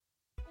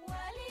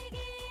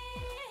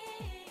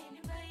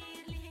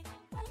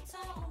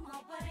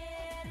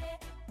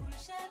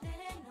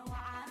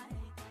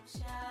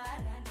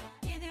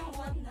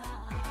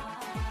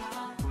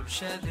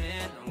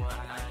bulshadeen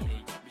waxay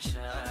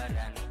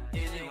bishaaran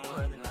idin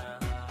wadnaa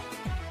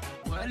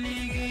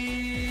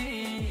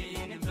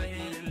waligiin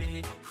bayli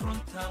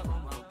runta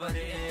uma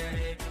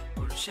bareere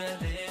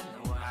bulshadeen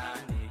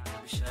waxay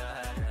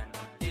bishaaran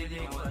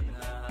idin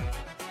wadnaa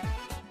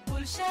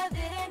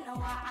bulshadeen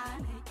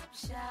waxay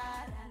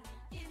bishaaran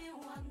idin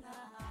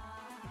wadnaa.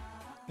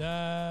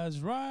 That's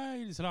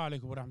right. Assalamu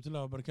alaikum wa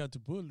rahmatullahi wa barakatuh.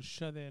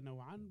 Bulshadeena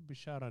wacan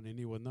bishaaran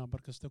inii wadnaa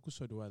markasta ku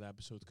soo dhawaada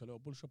episode kale oo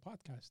Bulsho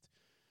podcast.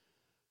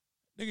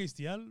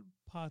 Dhegaystayaal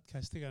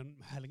podcastigan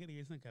maxaa laga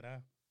dhegaysan karaa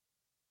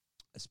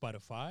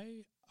Spotify,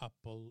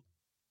 Apple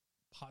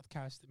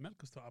podcast, meel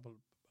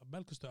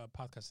kastoo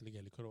podcast laga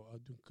heli karo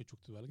adduunka ka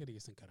joogto waa laga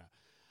dhegaysan karaa.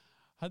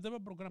 haddaba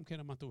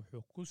programkeena maanta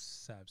wuxuu ku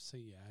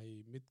saabsan yahay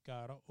mid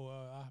gaara oo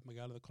ah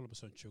magaalada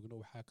Columbus aan joogno.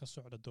 waxaa ka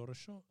socda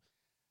doorasho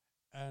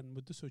aan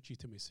muddo soo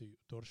jiitamaysay.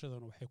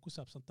 doorashadana waxay ku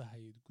saabsan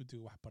tahay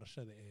guddiga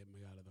waxbarashada ee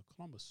magaalada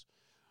Columbus.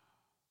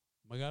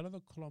 magaalada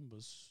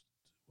Columbus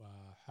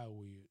waxa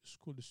weeye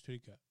school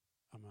districtka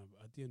ama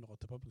haddii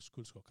noqoto public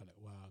schools oo kale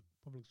waa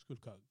public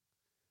schoolka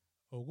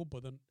ugu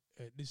badan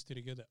ee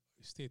districtada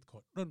stateka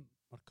oo dhan.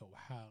 marka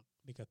waxaa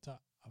dhigata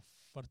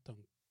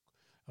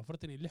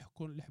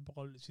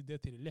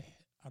 46,686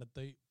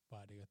 arday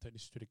baa dhigata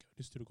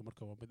districtku.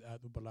 marka waa mid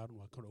aad u ballaaran,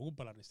 waa kan ugu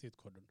ballaaran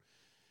stateka oo dhan.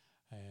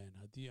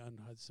 haddii aan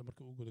hadda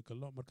marka u guda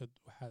galno, marka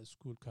waxaa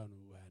iskuulkan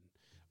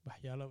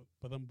waxyaalo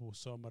badan buu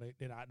soo maray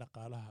dhinaca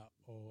dhaqaalaha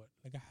oo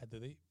laga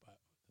xadaday.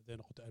 hadday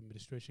noqoto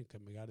administrationka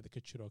magaalada ka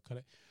jiro oo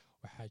kale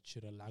waxaa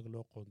jira lacag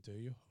loo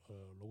qoondeeyo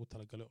oo lagu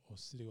talagalay oo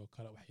sidoo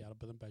kale waxyaalo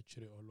badan baa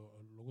jiray oo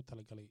lagu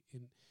talagalay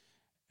in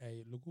ay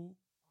lagu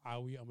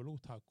caawiyo ama lagu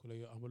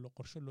taakulayo ama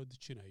qorshe loo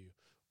dejinayo.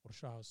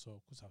 qorshahaasoo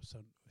ku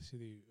saabsan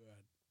sidii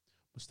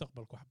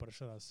mustaqbalka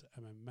waxbarashadaas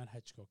ama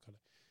manhajka oo kale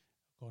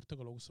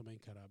hortaga loogu samayn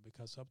karaa.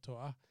 because sababtoo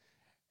ah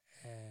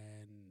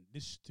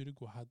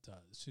districtku hadda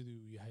siduu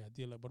yahay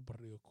haddii la barbar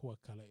dhigo kuwa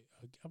kale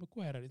ama ku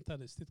hareer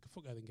intaan stateka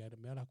fog aadan gaarin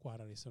meelaha ku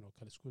hareeraysan oo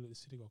kale school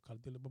district oo kale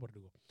haddii la barbar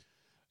dhigo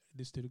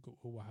districtka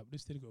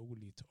ugu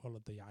liita oo la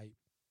dayacay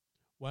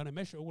waana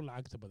meesha ugu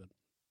lacagta badan.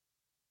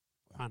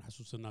 waxaan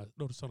xasuusanaa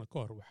dhowr sano ka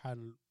hor waxaa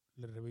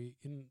la rabay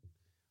in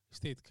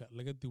stateka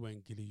laga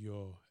diiwaangeliyo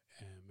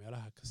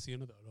meelaha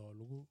kasiinada oo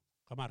lagu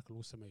qamaarka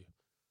lagu sameeyo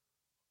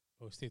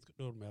oo stateka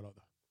dhowr meelood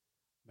ah.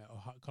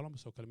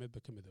 Columbus oo kale mid ba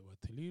ka mid ah waa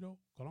Toledo,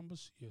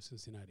 Columbus iyo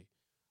Cincinnati.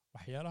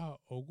 waxyaalaha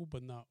ugu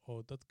badnaa oo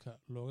dadka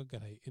looga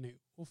galay inay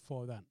u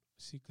foodaan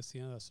si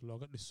kasiinadaas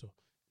looga dhiso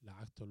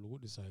lacagta lagu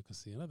dhisayo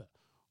kasiinada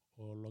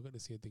oo looga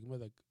dhisayo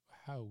degmada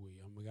waxaa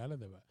weeye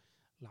magaaladaba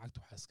lacagta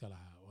waxaa iska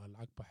lahaa waa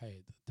lacag baxay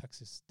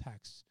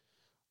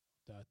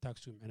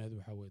taxku micnaheedu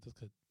waxaa weeye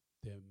dadka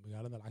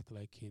magaalada lacagta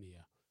laga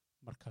keenaya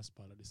markaas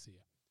baa la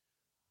dhisaya.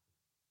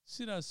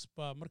 sidaas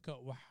baa marka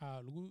waxaa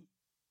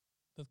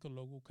dadka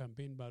loogu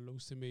campaign baa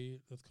loogu sameeyey,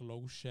 dadka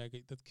loogu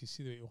sheegay, dadkii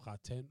sidii ay u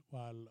qaateen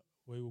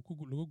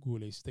lagu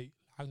guulaystay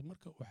lacag.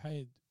 marka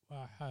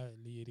waxaa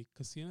la yiri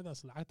kasiinadaas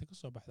lacagta ka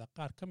soo baxda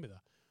qaar ka mid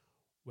ah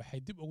waxay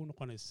dib ugu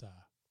noqonaysaa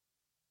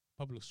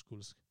public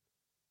schools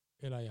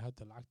ilaa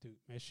hadda lacagta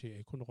meeshii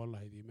ay ku noqon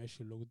lahayd iyo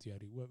meeshii loogu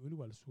diyaariyey weli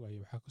waa la sugayay.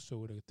 waxaa ka soo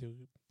wareegtay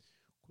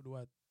ku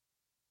dhawaad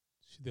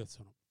 8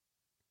 sano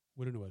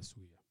welina waa la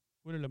sugayaa,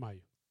 weli lama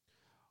hayo.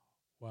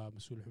 waa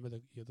mas-uul xumada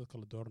iyo dadka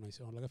la dooranaysa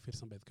oon laga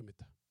fiirsan bayd ka mid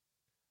tahay.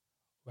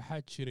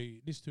 waxaa jiray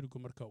districtku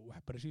marka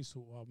waxbarashadiisu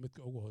waa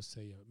midka ugu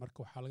hooseeya. marka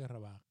waxaa laga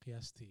rabaa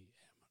qiyaastii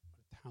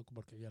imtixaanku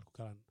marka ciyaalku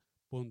galaan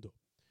bondo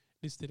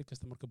district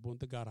kasta marka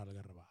bondo gaaraa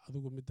laga rabaa.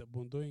 adigu midda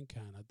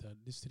bondooyinkan hadda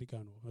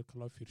districtkan marka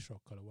loo fiirsho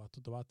kale waa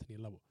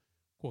 72,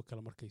 kuwa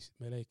kale markay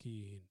meelahay ka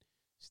yihiin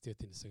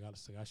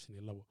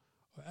 89-92 oo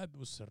aad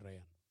u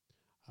sarreeyaan.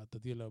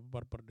 haddii la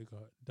barbar dhigo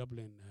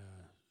Dublin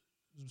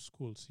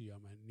schools iyo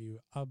ama New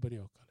Albany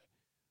oo kale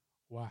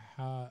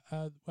waxaa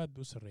aad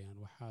u sarreeyaan.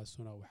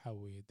 waxaa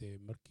weeye dee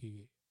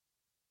markii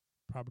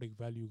public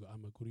value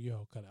ama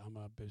guryaha kale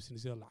ama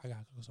businessyada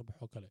lacagaha ka soo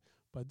baxo kale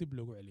baa dib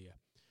loogu celiyaa.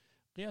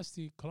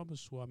 qiyaastii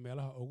Columbus waa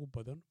meelaha ugu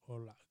badan oo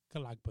ka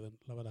lacag badan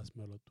labadaas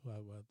meelood.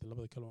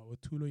 labada kale waa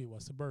tuulooyin, waa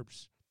suburbs.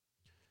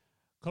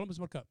 Columbus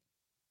marka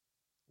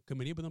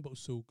kamaniyo badan baa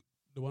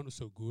dhawaan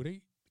usoo guuray.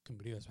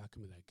 kambaniyadaas waxaa ka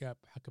mid ah Gap,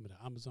 waxaa ka mid ah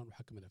Amazon,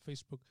 waxaa ka mid ah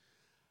Facebook.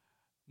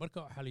 marka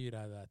waxaa la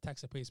yiraahdaa tax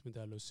appeasement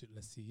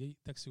la siiyey.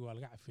 taxiga waa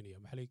laga cafinaya.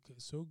 maxaa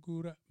soo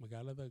guura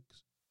magaalada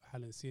waxaa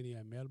la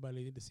siinayaa meel baa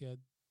laydin dhisayaa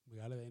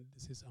magaalada in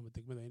dhisis ama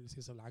degmada in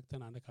dhisis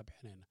lacagtan aan ka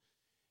bixinayna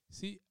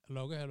si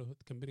looga helo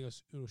kambanigaas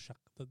inuu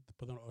dad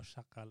badan oo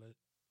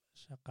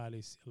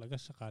laga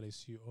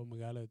shaqaaleysiyo oo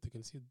magaalada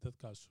degan si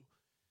dadkaas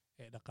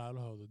ee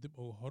dhaqaalahooda dib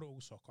hore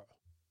ugu soo kaco.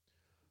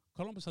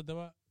 Columbus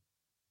haddaba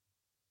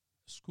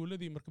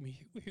iskuuladii marka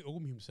wixii ugu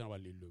muhiimsan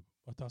waa liiloob.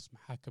 waa taas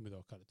maxaa ka mid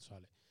oo kale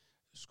tusaale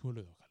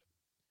iskuulada oo kale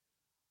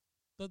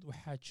dad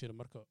waxaa jira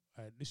marka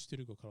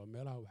district oo kale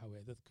meelaha waxaa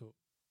weeye dadka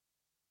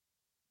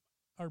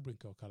urban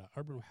oo kale.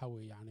 urban waxaa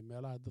weeye yani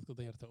meelaha dadka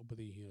danyarta u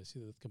badan yihiin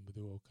sida dadka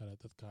madow oo kale,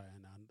 dadka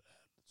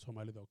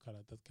Soomaalida oo kale,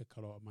 dadka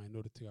kale oo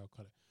minority oo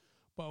kale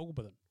baa ugu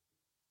badan.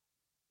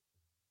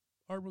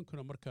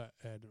 urbankuna marka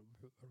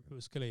wuxuu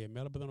iska leeyahay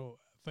meelo badan oo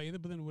faa'iido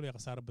badan uu leeyahay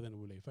khasaaro badan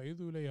uu leeyahay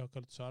faa'iido uu leeyahay oo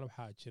kale tusaale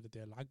waxaa jira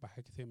dee lacag baa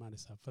xagga ka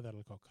imaanaysaa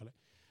federaalka oo kale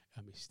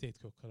ama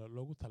stateka oo kale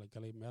loogu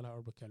talagalay meelaha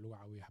urbanka lagu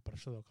caawiyo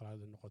waxbarashada oo kale ha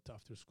noqoto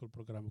after school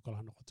program oo kale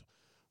ha noqoto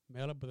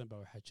meelo badan baa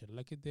waxaa jira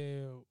laakiin dee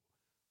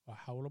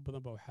hawlo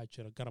badan baa waxaa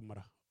jira garab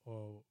mara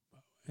oo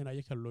in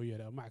ayaga loo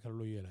yeelayo ama mac kale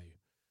loo yeelayo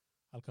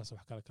halkaas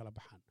wax kale kala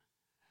baxaan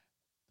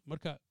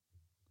marka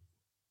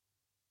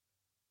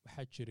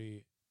waxaa jiray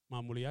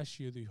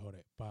maamulayaashiyadii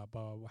hore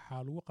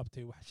waxaa lagu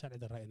qabtay wax sharci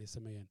darra inay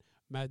sameeyaan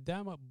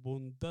maadaama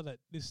buundada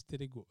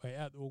districtu ay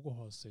aad ugu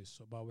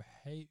hooseyso baa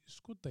waxay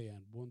isku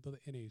dayaan buundada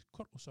inay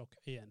kor u soo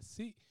kiciyaan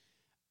si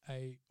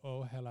ay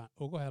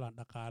uga helaan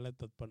dhaqaale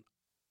dadban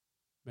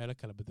meelo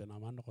kala bedelan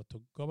ama ha noqoto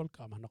gobolka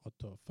ama ha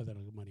noqoto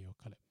federal money oo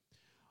kale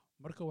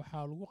marka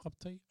waxaa lagu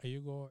qabtay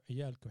ayagoo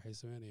ciyaalka waxay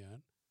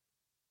sameynayaan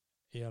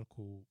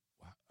ciyaalku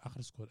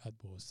akhriskood aad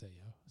buu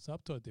hooseeya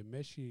sababtoo dee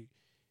meeshii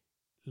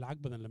lacag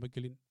badan lama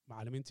gelin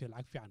macallimiintii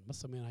lacag fiican ma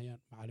sameynayaan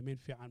macallimiin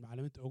fiican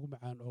macallimiinta ugu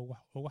macaan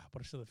oo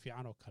waxbarashada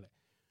fiican oo kale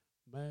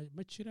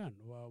ma jiraan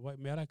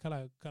meelaha kale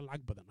ka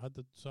lacag badan hadda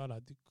tusaale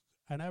haddii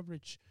an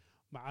average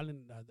macallin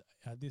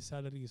haddii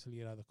salarigiisa la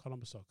yidhahdo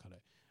Columbus oo kale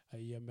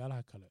iyo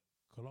meelaha kale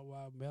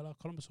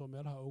Columbus waa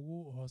meelaha ugu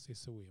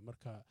hooseysa weeye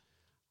marka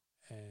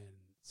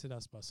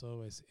sidaas baa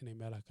sababaysa inay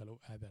meelaha kale u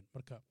aadaan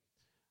marka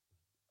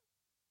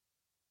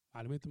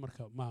macallimiinta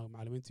marka maaha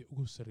macallimiintii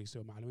ugu sarreysay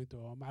oo macallimiinta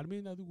waa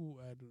macallimiin adigu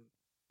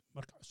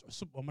marka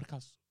cusub oo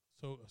markaas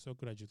soo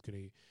graduate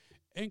gareeyay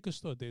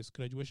inkastoo dee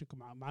graduationka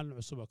macallin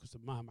cusub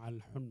maaha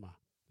macallin xun maaha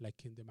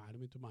laakiin dee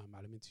macallimiintu maaha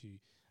macallimiintii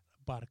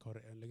baarka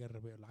hore laga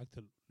rabay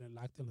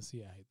lacagta la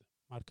sii ahayd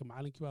marka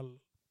macallinkii baa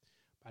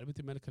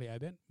macallimiintii meel kale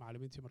aadeen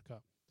macallimiintii marka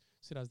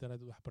sidaas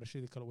daraadeed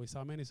waxbarashadii kale way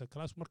saameynaysaa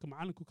kalaasku marka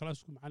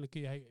kalaasku macallin ka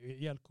yahay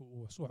ciyaalka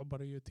uu wax u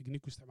barayo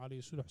tekniiku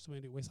isticmaalayo sida wax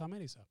sameynay way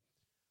saameynaysaa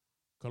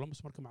Columbus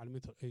marka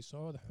macallimiinta ay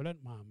soo wada xuleen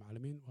maaha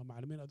macallimiin waa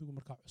macallimiin adigu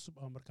markaa cusub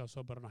ah markaa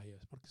soo baranaya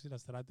marka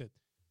sidaas daraadeed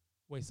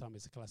way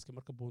saameysay kalaaska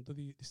marka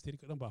buundadii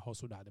district dhan baa hoos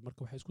u dhacday marka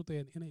waxay isku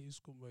dayeen inay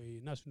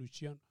naas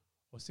nuujiyaan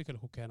oo si kale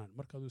ku keenaan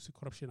marka adigu si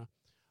corruption ah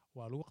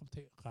waa lagu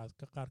qabtay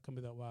qaar ka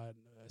mid ah waa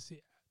si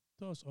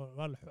toos oo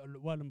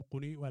waa la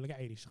muquniyey waa laga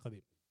ceyriyey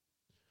shaqadii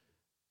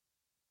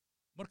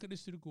marka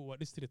districtku waa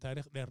district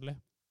taariikh dheer leh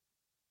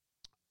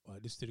waa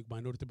district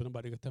minority badan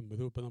baa dhigata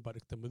madow badan baa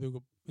dhigta madowga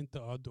inta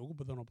hadda ugu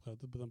badan oo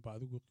dad badan baa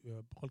adigu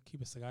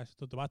boqolkiiba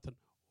 70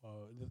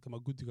 dadka ma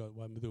guddiga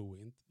waa madow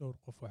weyn dhowr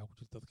qof waxa ku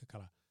jirta dadka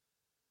kala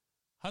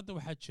hadda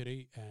waxaa jiray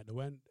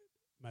dhawaan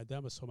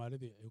maadaama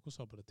Soomaalida ay ku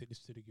soo baratay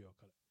districtki oo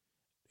kale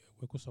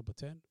way ku soo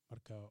bateen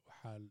marka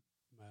waxaa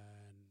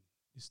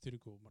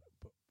districtku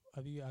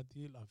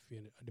haddii la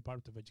fiiriyo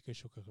Department of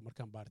Education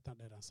markaan baaritaan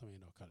dheer aan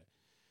sameeyno oo kale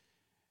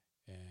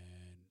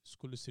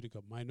school district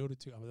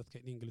minority ama dadka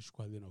in English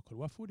ku hadleen oo kale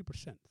waa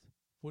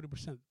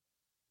 40%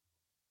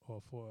 oo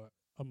for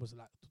almost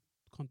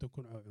konton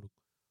kun oo cunug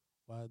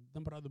waa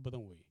number aad u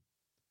badan weeye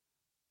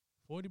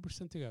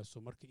 40%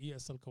 gaasoo marka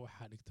ESL-ka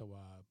waxaa dhigta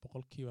waa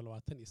boqolkiiba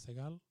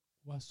 29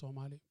 waa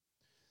Soomaali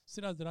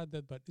sidaas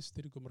daraadeed baa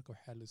districtku marka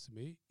waxaa la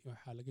sameeyey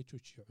waxaa laga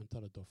joojiyey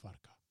cuntada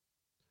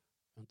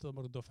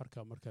doofaarka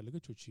marka laga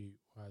joojiyey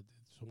waa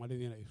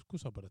Soomaalidiina ay ku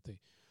soo baratay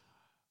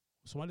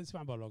Soomaalida si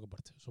fiican baa looga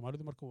bartay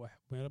Soomaalidu marka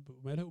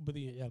meelaha u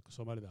badan yihiin ciyaalka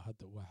Soomaalida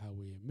hadda waxaa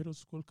weeye middle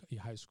schoolka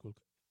iyo high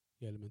schoolka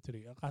iyo elementary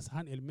qaas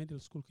ahaan elementary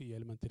schoolka iyo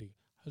elementary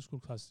high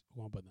schoolkaas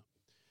ugu badan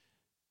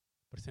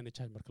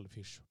percentage marka la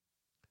fiirsho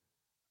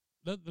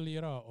dad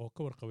dhalinyaro oo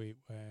ka warqabay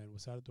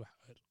wasaaradda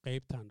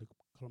qaybtan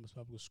Columbus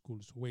Public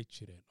Schools way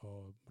jireen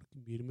oo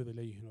markii miirmada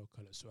leeyihiin oo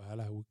kale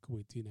su'aalaha ka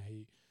weydiinayay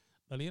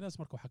dhalinyaradaas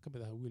marka waxaa ka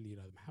mid ah wiil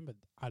yiraahdo Maxamed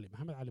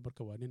Cali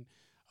marka waa nin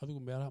adigu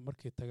meelaha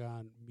markay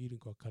tagaan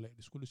miirinka oo kale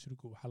iskuul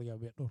districtku waxaa laga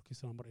yaabaa dhowrkii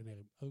sano mar inay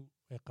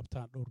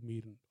qabtaan dhowr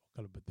miirin oo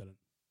kala bedelan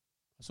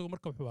asagoo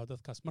marka wuxuu ahaa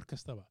dadkaas mar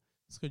kastaba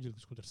schedule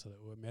isku darsada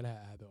oo meelaha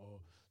aada oo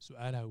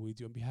su'aalaha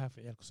weydiiyo on behalf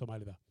ciyaalka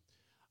Soomaalida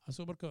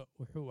asagoo marka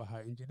wuxuu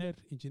ahaa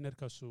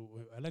engineerkaasu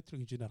electric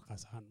engineer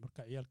qaas ahaan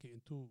marka ciyaalka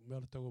intuu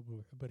meel tago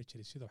wuxuu bari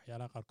jiray sida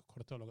waxyaalaha qaarka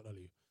koronto looga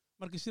dhaliyo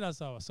marka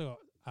sidaas asagoo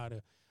aad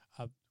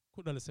ku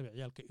dhalisay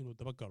ciyaalka inuu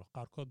dabagalo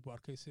qaarkood buu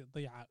arkay si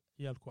dayaca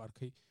ciyaalku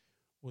arkay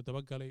uu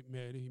dabagalay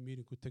meelihii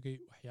miirinku tagay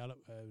waxyaalo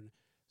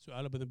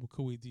su'aalo badan buu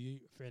ka weydiiyey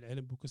ficil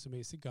cilmi buu ka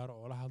sameeyey si gaar ah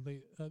oo la hadlay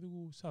adigu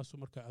saasuu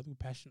marka adigu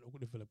passion ugu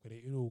develop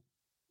garay inuu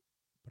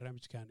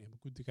barnaamijkan ama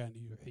guddigan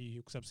iyo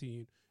wixii ku saabsan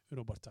yihiin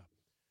inuu bartaa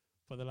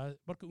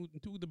marka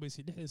intii ugu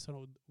dambeysay 6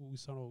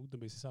 sano ugu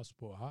dambeysay saas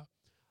buu ahaa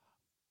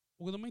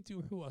ugu dambeyntii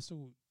wuxuu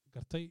asagu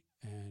gartay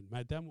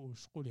maadaama uu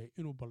mashquul yahay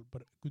inuu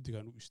balbar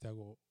guddigan u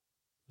istaago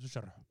isu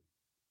sharaxo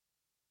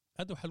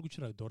hadda waxaa lagu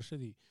jiraa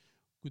doorashadii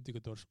guddiga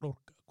doorasho dhowr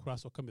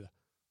kuraas oo ka mid ah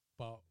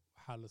baa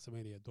waxaa la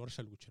samaynayaa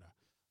doorasho lagu jiraa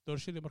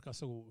doorashadii marka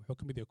asagu wuxuu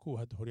ka mid yahay kuwa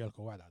hadda horyaalka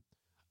uga cadcad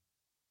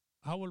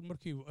hawal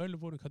markii early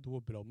voting hadda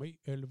wuu bilowmay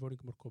early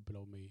voting markuu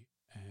bilowmay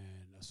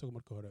asagu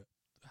markii hore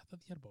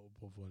dad yar baa u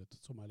vootay dad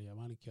Soomaaliya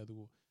maalinkii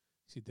adigu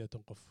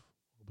 80 qof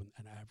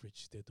an average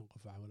 80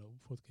 qof camal u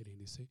vote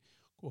karinaysay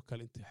kuwa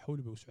kale inta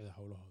xawli bay u socdaan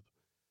hawlahooda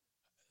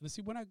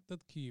nasiib wanaag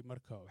dadkii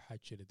marka waxaa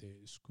jira dee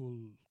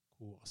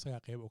iskuolku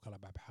isagaa qayb u kala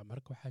baxbaxa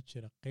marka waxaa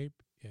jira qayb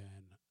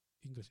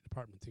English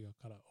departmentiga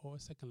kale oo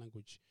second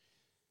language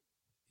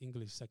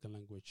English second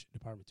language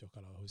department oo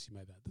kale hoos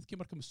yimaada dadkii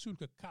marka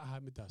mas'uulka ka ahaa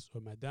midaas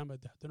oo maadaama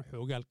haddana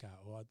xoogaalka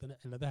oo haddana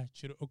ciladaha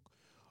jira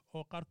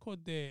oo qaarkood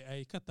dee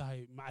ay ka tahay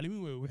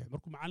macallimiin wey wixii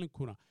markuu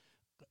macallinkuna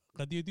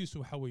qadiyadiisu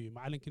waxa weeye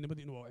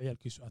macallinkinimada inuu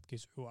ciyaalkiisu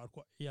adkayso uu arko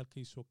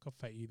ciyaalkiisu ka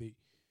faa'iiday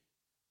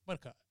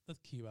marka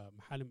dadkiiba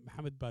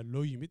maxamed baa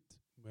loo yimid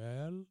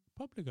meel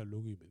publica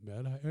loogu yimid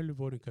meelaha early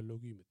votingka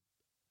loogu yimid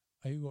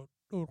ayagoo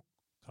dhowr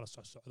kala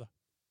socda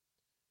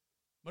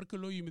marka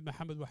loo yimid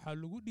maxamed waxaa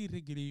lagu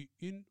dhiirigeliyey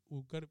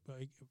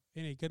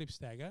inay garab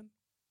istaagaan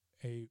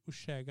ay u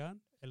sheegaan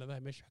ciladaha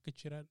meesha wax ka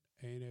jiraan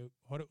inay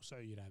hore u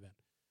soco yidhaahdaan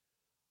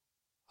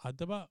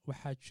haddaba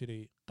waxaa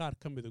jiray qaar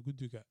ka mida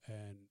guddiga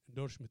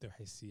endorsement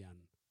waxay siiyaan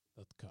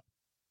dadka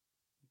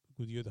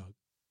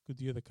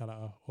guddiyada kale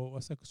ah oo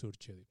asaga ka soo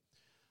horjeeday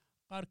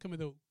qaar ka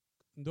mida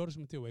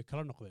endorsement way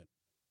kala noqdeen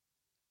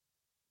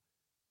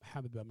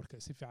maxamed baa marka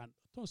si fiican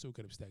toos u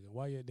garab istaagan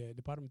waayo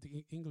department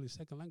English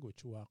second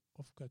language waa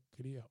qofka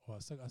kaliya oo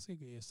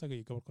isaga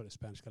iyo gobolka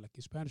Isbaanishka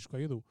laakiin Isbaanishku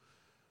iyadu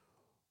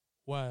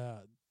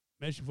waa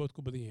meesha vote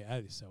ku badan yahay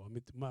aadaysa waa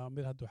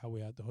mid hadda waxa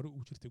weeye hadda hore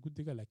ugu jirtay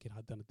guddiga laakiin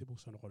haddana dib u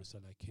soo noqonaysa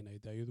laakiin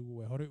iyadu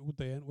way hore ugu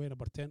dayeen wayna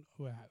barteen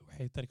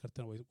waxay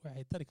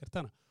tari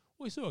kartana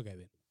way soo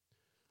ogaadeen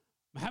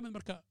maxamed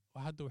marka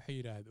hadda waxay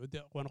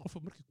yiraahdeen waana qof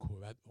markii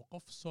koowaad oo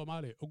qof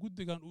Soomaali oo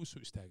guddigan uu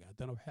soo istaagay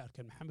haddana waxay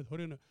arkeen maxamed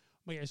horena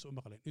magaciisa u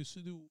maqleen in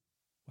sidoo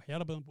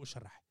waxyaalo badan buu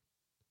sharaxay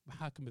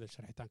maxaa ka mid ah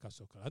sharxitaankaas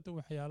oo kale hadda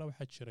waxyaalo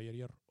waxaa jira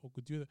yar oo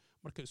guddiyada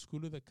marka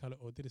iskuulada kale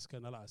oo dariska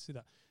nala ah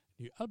sida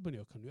New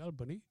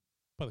Albany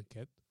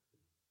badankeed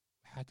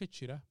waxaa ka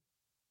jira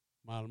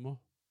maalmo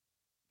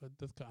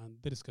dadka aan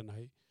dariska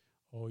nahay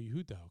oo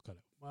yuhuudda oo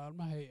kale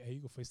maalmahay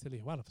ayagu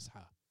faystalayeen waa la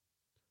fasaxaa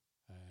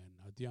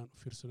haddii aan u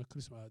fiirsano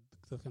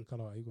dadkan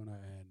kale oo ayaguna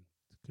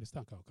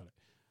kiristaanka oo kale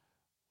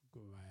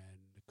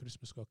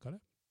Christmaska oo kale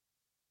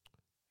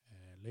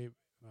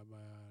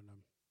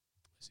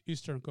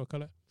Easternka oo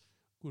kale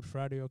Good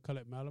Friday oo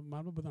kale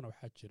maalmo badan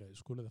waxaa jira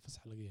iskuulada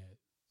fasax laga yahay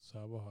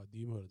sababaha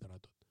diimahooda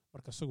daraadood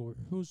marka isagoo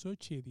wuxuu soo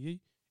jeediyey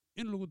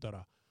in lagu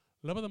daraa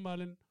labada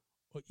maalin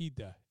oo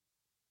iida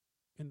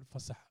in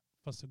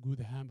fasax guud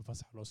ahaanba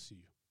fasax loo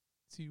siiyo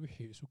si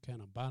wixii isu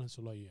keena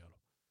balance loo yeelo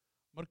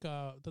marka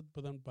dad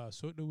badan baa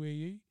soo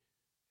dhaweeyey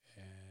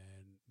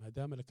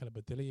maadaama la kala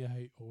bedelan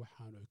yahay oo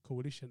waxaan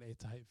coalition ay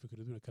tahay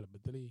fikraduna kala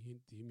bedelan yihiin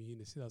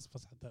diimihiina sidaas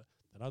fasaxda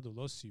daraadood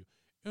loo siiyo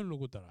in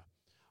lagu daraa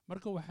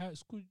marka waxaa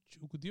isku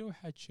guddiyo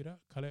waxaa jira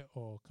kale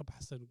oo ka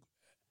baxsan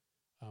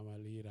ama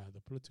la yiraahdo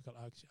political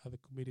action other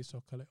committees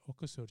oo kale oo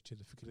ka soo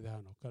horjeeda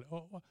fikradahan oo kale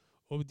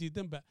oo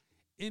diidanba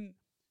in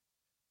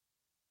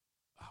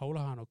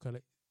hawlahan oo kale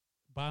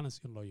balance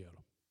in loo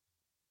yeelo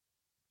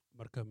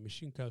marka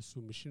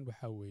mishinkaasu mishin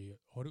waxa weeye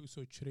hore u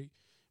soo jiray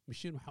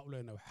mishin waxa u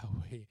leenahay waxa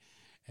weeye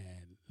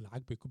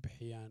lacag bay ku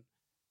bixiyaan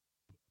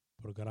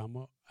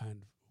programmo aan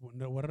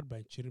warar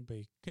baan jirin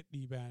bay ka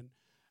dhiibaan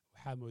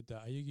waxaa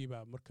moodaa ayagiiba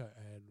marka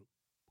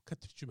ka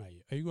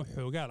turjumaya ayagoo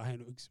xoogaal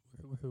ahayn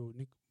wuxuu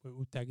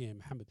u taagan yahay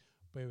maxamed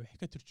bay wax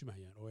ka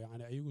turjumayaan oo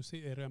yacni ayagu si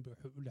eeraan bay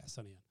u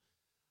leexsanayaan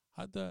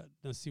hadda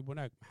nasiib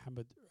wanaag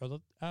maxamed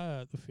codad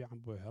aad u fiican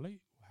buu helay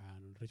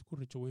waxaan ku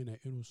rajo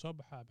weynayaa inuu soo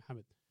baxaa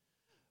maxamed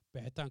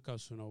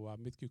bixitaankaasuna waa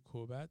midkii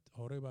koowaad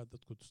horey baa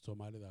dadku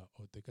Soomaalida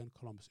oo degan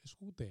Columbus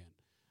iskugu dayeen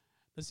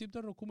nasiib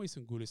darro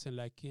kumaysan guulaysan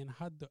laakiin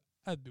hadda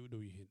aad bay u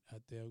dhow yihiin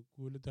hadda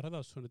guul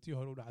darradaasuna tii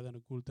hore u dhacdana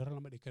guul darro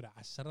lama dhigi kara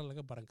casharo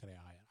laga baran karay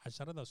ahaayeen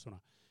casharadaasuna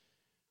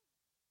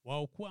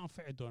waa ku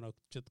anfici doona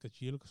jadka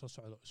jiilka soo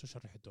socda isu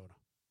sharaxi doona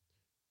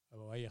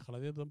waayo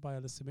khaladyo badan baa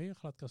la sameeyay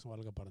khaladkaasna waa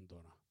laga baran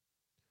doonaa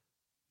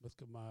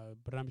dadka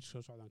barnaamijka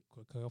soo socdaan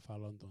kaga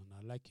faalan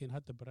doonaa laakiin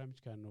hadda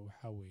barnaamijkan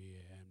waxaa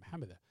weeye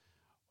maxamed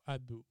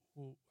aad buu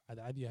u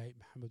cadcad yahay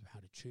maxamed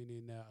waxaan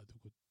rajaynaynaa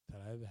adigu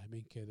talaadada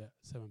habeenkeeda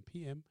 7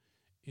 p.m.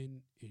 in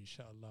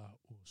insha allah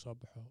uu soo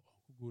baxo oo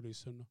ku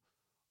guulaysano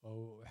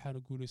oo waxaana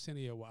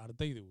guulaysanayaa waa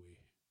ardayda weeye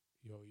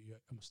iyo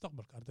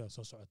mustaqbalka ardayda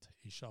soo socota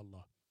insha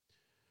allah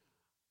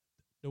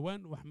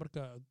dhawaan wax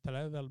marka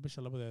talaadada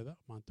bisha labadeeda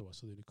maanta waa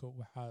 1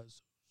 waxaa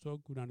soo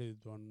guunaanadi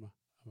doona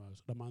ama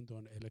dhammaan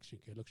doona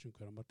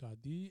electionka marka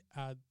haddii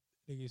aad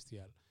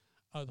dhegeystayaal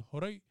aad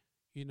horay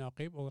inaa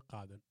qayb uga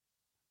qaadan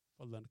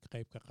fadlan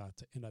qayb ka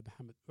qaata inaad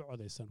maxamed u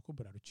codaysan ku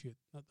baraarujiyo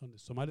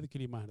Soomaalida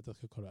kaliya maahan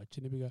dadka kale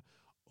ajnabiga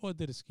oo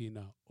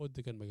dariskiina oo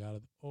degan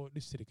magaalada oo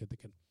districtka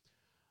degan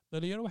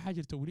dhalinyaro waxaa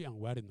jirta weli aan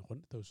waarid noqon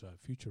taasoo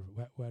future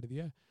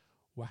waaridiya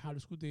waxaan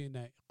isku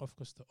dayaynaa qof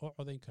kasta oo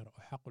codayn kara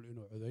oo xaqul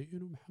inuu codeeyo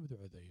inuu maxamed u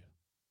codeeyo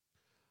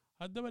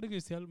haddaba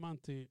dhegeystayaal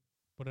maanta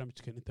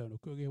barnaamijkan intaanu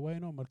ku ogyahay waa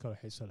inoo markale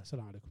xiiso leh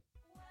assalaamu calaykum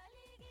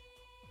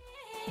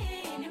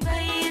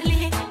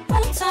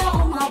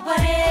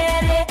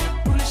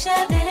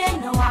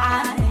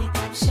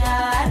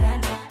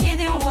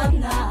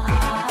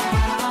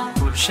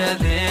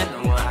bulshadeena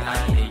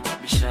waxay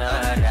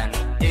bishaaran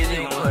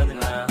idin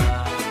wadnaa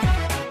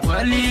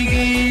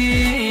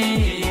waligiin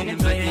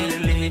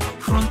bayrli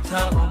runta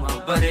runta uma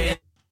bareere